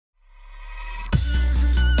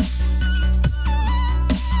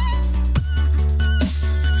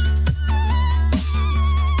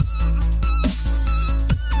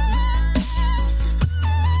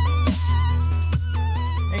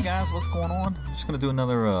I'm just going to do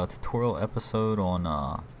another tutorial episode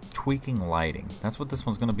on tweaking lighting. That's what this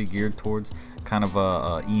one's going to be geared towards, kind of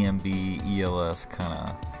EMB, ELS kind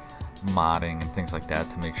of modding and things like that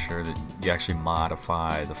to make sure that you actually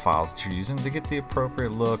modify the files that you're using to get the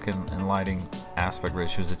appropriate look and lighting aspect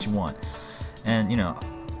ratios that you want. And you know,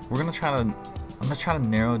 I'm going to try to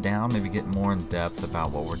narrow down, maybe get more in depth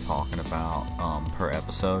about what we're talking about per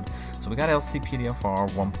episode. So we got LCPDFR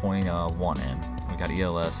 1.1 in. We got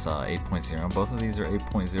ELS 8.0. Both of these are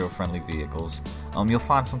 8.0 friendly vehicles. You'll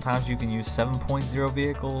find sometimes you can use 7.0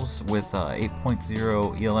 vehicles with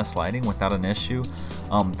 8.0 ELS lighting without an issue.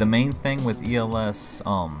 The main thing with ELS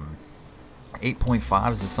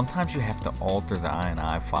 8.5 is that sometimes you have to alter the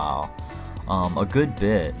INI file a good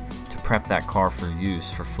bit to prep that car for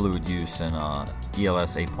use, for fluid use in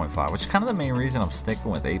ELS 8.5, which is kind of the main reason I'm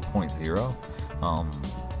sticking with 8.0.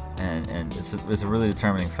 And it's a really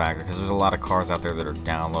determining factor because there's a lot of cars out there that are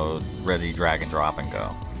download ready, drag and drop and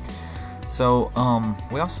go. So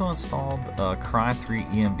we also installed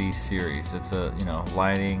Cry3NB series. It's a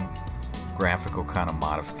lighting graphical kind of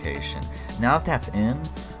modification. Now that that's in,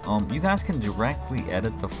 you guys can directly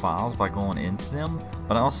edit the files by going into them,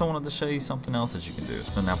 but I also wanted to show you something else that you can do.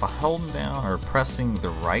 So now by holding down or pressing the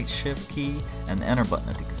right shift key and the enter button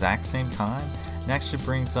at the exact same time, it actually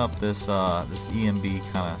brings up this this EMB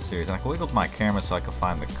kind of series. And I can wiggle my camera so I can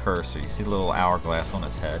find the cursor. You see the little hourglass on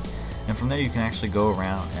its head, and from there you can actually go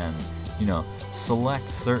around and select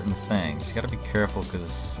certain things. You got to be careful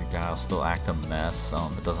because your guy will still act a mess.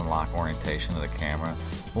 It doesn't lock orientation of the camera.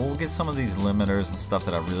 But we'll get some of these limiters and stuff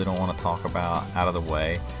that I really don't want to talk about out of the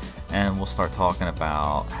way, and we'll start talking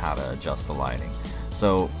about how to adjust the lighting.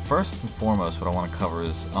 So first and foremost, what I want to cover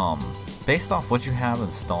is based off what you have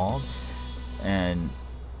installed, and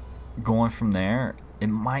going from there, it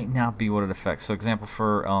might not be what it affects. So example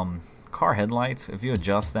for car headlights, if you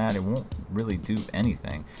adjust that, it won't really do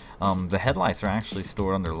anything. The headlights are actually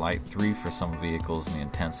stored under light 3 for some vehicles in the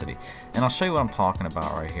intensity, and I'll show you what I'm talking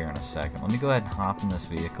about right here in a second. Let me go ahead and hop in this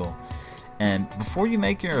vehicle, and before you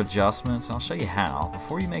make your adjustments, I'll show you how.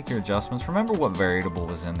 Before you make your adjustments, remember what variable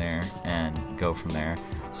was in there and go from there.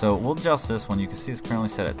 So we'll adjust this one. You can see it's currently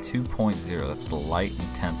set at 2.0. That's the light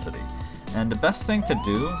intensity. And the best thing to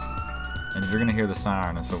do, and you're going to hear the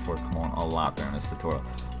siren and so forth come on a lot during this tutorial,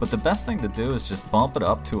 but the best thing to do is just bump it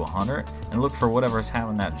up to 100 and look for whatever is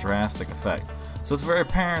having that drastic effect. So it's very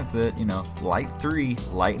apparent that light 3,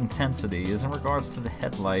 light intensity, is in regards to the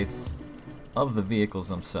headlights of the vehicles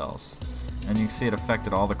themselves, and you can see it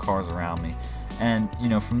affected all the cars around me. And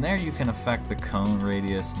from there you can affect the cone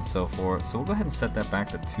radius and so forth. So we'll go ahead and set that back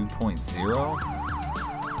to 2.0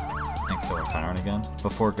 and kill our siren again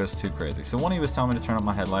before it goes too crazy. So one of you was telling me to turn up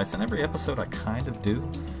my headlights, and every episode I kind of do.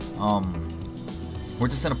 We're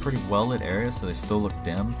just in a pretty well lit area, so they still look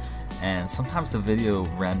dim, and sometimes the video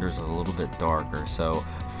renders a little bit darker, so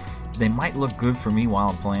they might look good for me while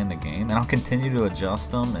I'm playing the game, and I'll continue to adjust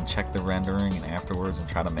them and check the rendering and afterwards and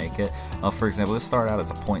try to make it. For example, this started out as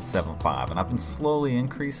a 0.75, and I've been slowly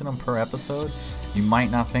increasing them per episode. You might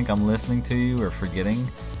not think I'm listening to you or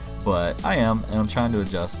forgetting, but I am, and I'm trying to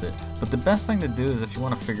adjust it. But the best thing to do is if you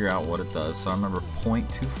want to figure out what it does. So I remember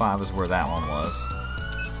 0.25 is where that one was,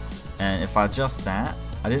 and if I adjust that,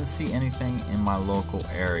 I didn't see anything in my local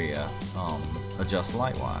area adjust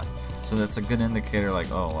light wise. So that's a good indicator,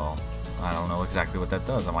 like, oh well, I don't know exactly what that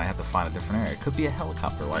does. I might have to find a different area. It could be a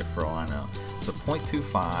helicopter light for all I know. So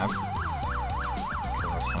 0.25. Kill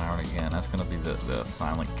our siren again. That's going to be the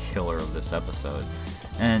silent killer of this episode.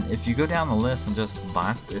 And if you go down the list and just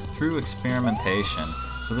buy through experimentation,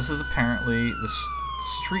 so this is apparently the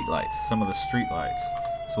street lights, some of the street lights.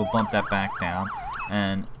 So we'll bump that back down.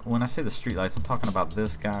 And when I say the street lights, I'm talking about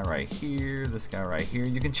this guy right here, this guy right here.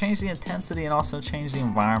 You can change the intensity and also change the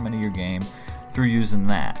environment of your game through using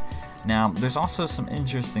that. Now, there's also some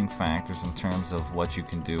interesting factors in terms of what you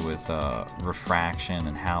can do with refraction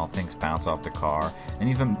and how things bounce off the car, and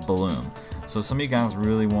even bloom. So some of you guys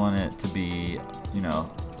really want it to be,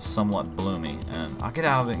 somewhat bloomy, and I'll get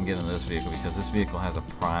out of it and get in this vehicle because this vehicle has a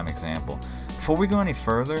prime example. Before we go any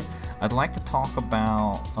further, I'd like to talk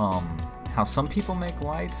about how some people make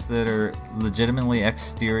lights that are legitimately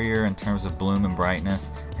exterior in terms of bloom and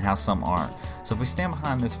brightness, and how some aren't. So if we stand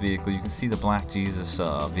behind this vehicle, you can see the Black Jesus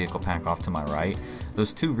vehicle pack off to my right.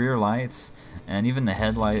 Those two rear lights, and even the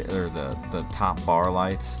headlight or the top bar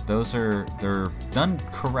lights, they're done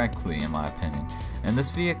correctly in my opinion. And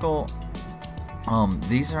this vehicle,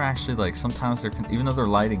 these are actually, like, sometimes even though they're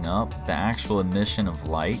lighting up, the actual emission of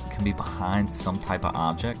light can be behind some type of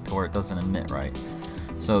object or it doesn't emit right.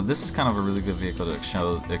 So this is kind of a really good vehicle to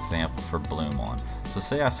show the example for bloom on. So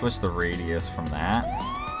say I switch the radius from that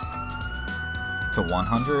to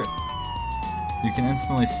 100, you can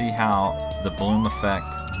instantly see how the bloom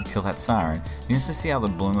effect, kill that siren, you can instantly see how the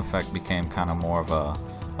bloom effect became kind of more of a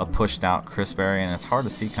pushed out crisp area, and it's hard to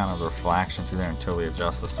see kind of the reflection through there until we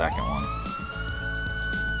adjust the second one.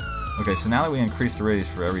 Okay, so now that we increase the radius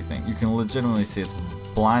for everything, you can legitimately see it's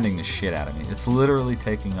blinding the shit out of me. It's literally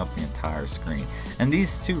taking up the entire screen. And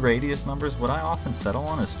these two radius numbers, what I often settle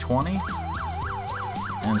on is 20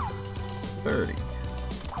 and 30.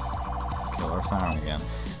 Kill our siren again.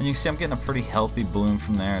 And you can see I'm getting a pretty healthy bloom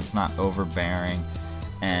from there. It's not overbearing.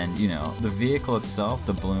 And you know, the vehicle itself,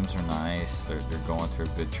 the blooms are nice. They're going through a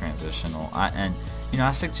good transitional. And you know,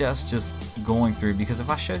 I suggest just going through, because if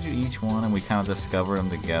I showed you each one and we kind of discovered them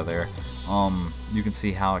together, you can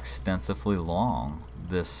see how extensively long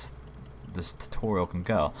this tutorial can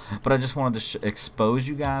go. But I just wanted to expose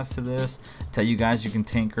you guys to this, tell you guys you can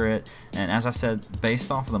tinker it, and as I said,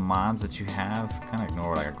 based off of the mods that you have, kind of ignore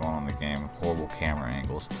what I got going on in the game, horrible camera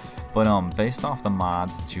angles, but based off the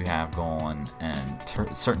mods that you have going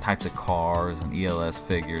and certain types of cars and ELS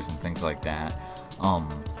figures and things like that,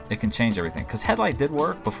 it can change everything. Because headlight did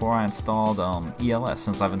work before I installed ELS.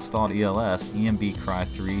 Since I've installed ELS, EMB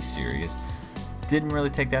Cry3 series didn't really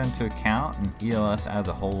take that into account, and ELS adds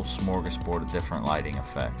a whole smorgasbord of different lighting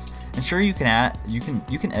effects. And sure, you can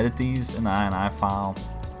edit these in the INI file,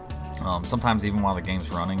 sometimes even while the game's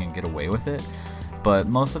running, and get away with it. But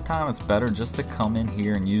most of the time, it's better just to come in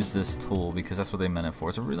here and use this tool, because that's what they meant it for.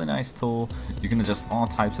 It's a really nice tool. You can adjust all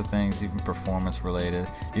types of things, even performance related.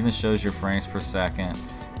 Even shows your frames per second,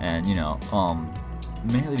 and you know,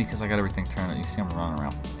 mainly because I got everything turned on. You see, I'm running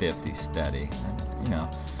around 50 steady. And, you know,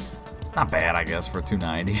 not bad, I guess, for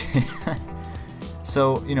 290.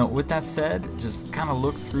 So, you know, with that said, just kind of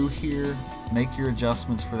look through here, make your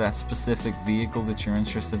adjustments for that specific vehicle that you're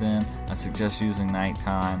interested in. I suggest using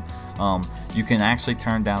nighttime. You can actually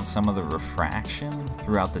turn down some of the refraction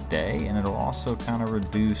throughout the day, and it'll also kind of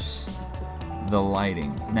reduce the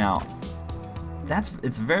lighting. Now,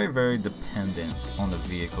 it's very, very dependent on the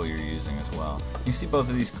vehicle you're using as well. You see both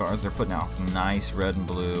of these cars, they're putting out nice red and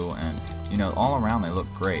blue, and you know, all around they look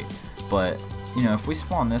great. But you know, if we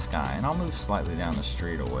spawn this guy, and I'll move slightly down the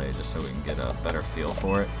street away just so we can get a better feel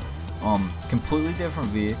for it. Completely different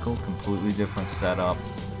vehicle, completely different setup,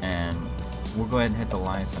 and we'll go ahead and hit the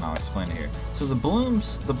lights and I'll explain it here. So the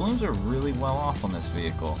blooms are really well off on this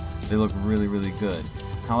vehicle. They look really, really good.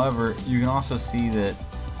 However, you can also see that,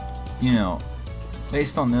 you know,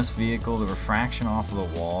 based on this vehicle, the refraction off of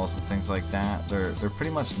the walls and things like that, they're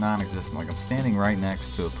pretty much non-existent. Like, I'm standing right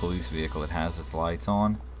next to a police vehicle that has its lights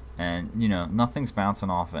on, and you know, nothing's bouncing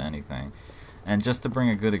off of anything. And just to bring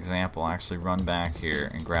a good example, I'll actually run back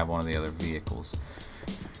here and grab one of the other vehicles.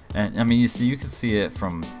 And I mean, you can see it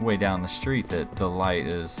from way down the street that the light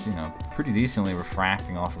is, you know, pretty decently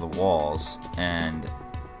refracting off of the walls, and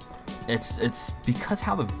it's because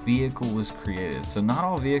how the vehicle was created. So not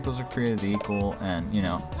all vehicles are created equal, and you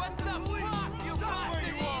know,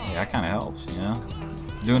 yeah, that kind of helps, you know,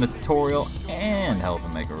 doing a tutorial and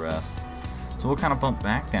helping make arrests. So we'll kind of bump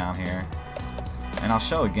back down here, and I'll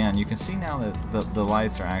show again. You can see now that the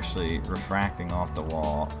lights are actually refracting off the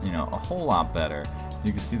wall, you know, a whole lot better.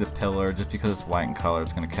 You can see the pillar, just because it's white in color,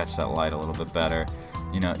 it's going to catch that light a little bit better.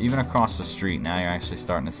 You know, even across the street, now you're actually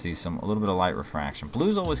starting to see a little bit of light refraction.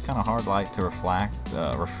 Blue's always kind of hard light to refract.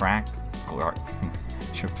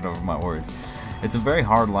 Tripping over my words. It's a very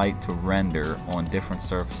hard light to render on different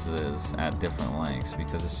surfaces at different lengths,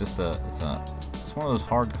 because it's just it's one of those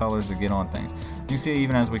hard colors to get on things. You can see it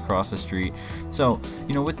even as we cross the street. So,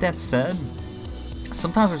 you know, with that said,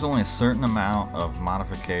 sometimes there's only a certain amount of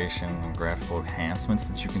modification and graphical enhancements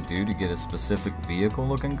that you can do to get a specific vehicle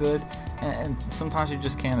looking good, and sometimes you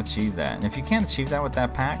just can't achieve that. And if you can't achieve that with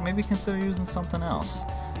that pack, maybe consider using something else.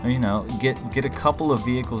 Or, you know, get a couple of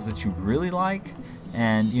vehicles that you really like,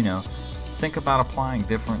 and you know, think about applying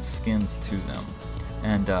different skins to them.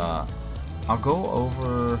 And I'll go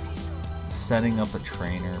over setting up a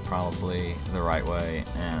trainer probably the right way,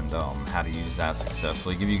 and how to use that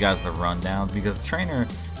successfully, give you guys the rundown, because the trainer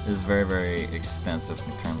is very, very extensive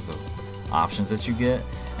in terms of options that you get.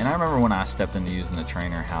 And I remember when I stepped into using the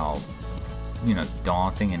trainer, how, you know,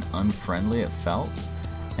 daunting and unfriendly it felt.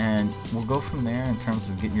 And we'll go from there in terms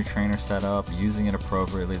of getting your trainer set up, using it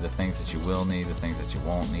appropriately, the things that you will need, the things that you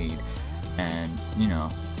won't need. And you know,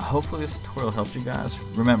 hopefully this tutorial helps you guys.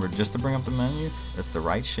 Remember, just to bring up the menu, it's the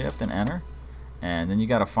right shift and enter, and then you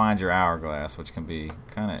got to find your hourglass, which can be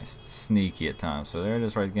kind of sneaky at times. So there it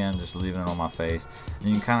is right again, just leaving it on my face, and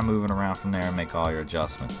you can kind of move it around from there and make all your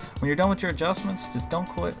adjustments. When you're done with your adjustments, just don't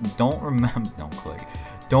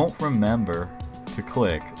remember to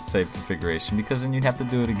click save configuration, because then you'd have to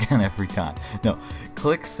do it again every time. No,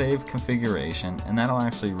 click save configuration, and that'll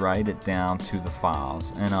actually write it down to the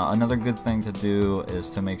files. And another good thing to do is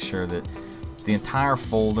to make sure that the entire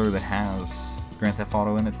folder that has Grand Theft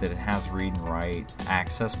Auto in it, that it has read and write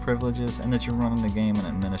access privileges, and that you're running the game in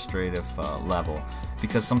an administrative level,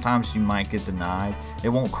 because sometimes you might get denied. It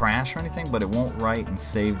won't crash or anything, but it won't write and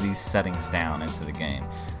save these settings down into the game.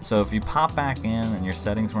 So if you pop back in and your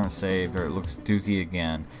settings weren't saved, or it looks dookie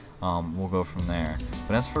again, we'll go from there.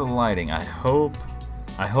 But as for the lighting, I hope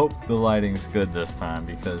the lighting's good this time,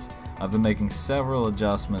 because I've been making several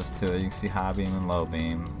adjustments to it. You can see high beam and low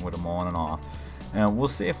beam with them on and off. And we'll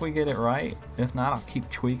see if we get it right. If not, I'll keep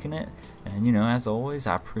tweaking it. And you know, as always,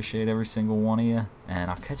 I appreciate every single one of you.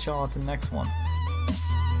 And I'll catch y'all at the next one.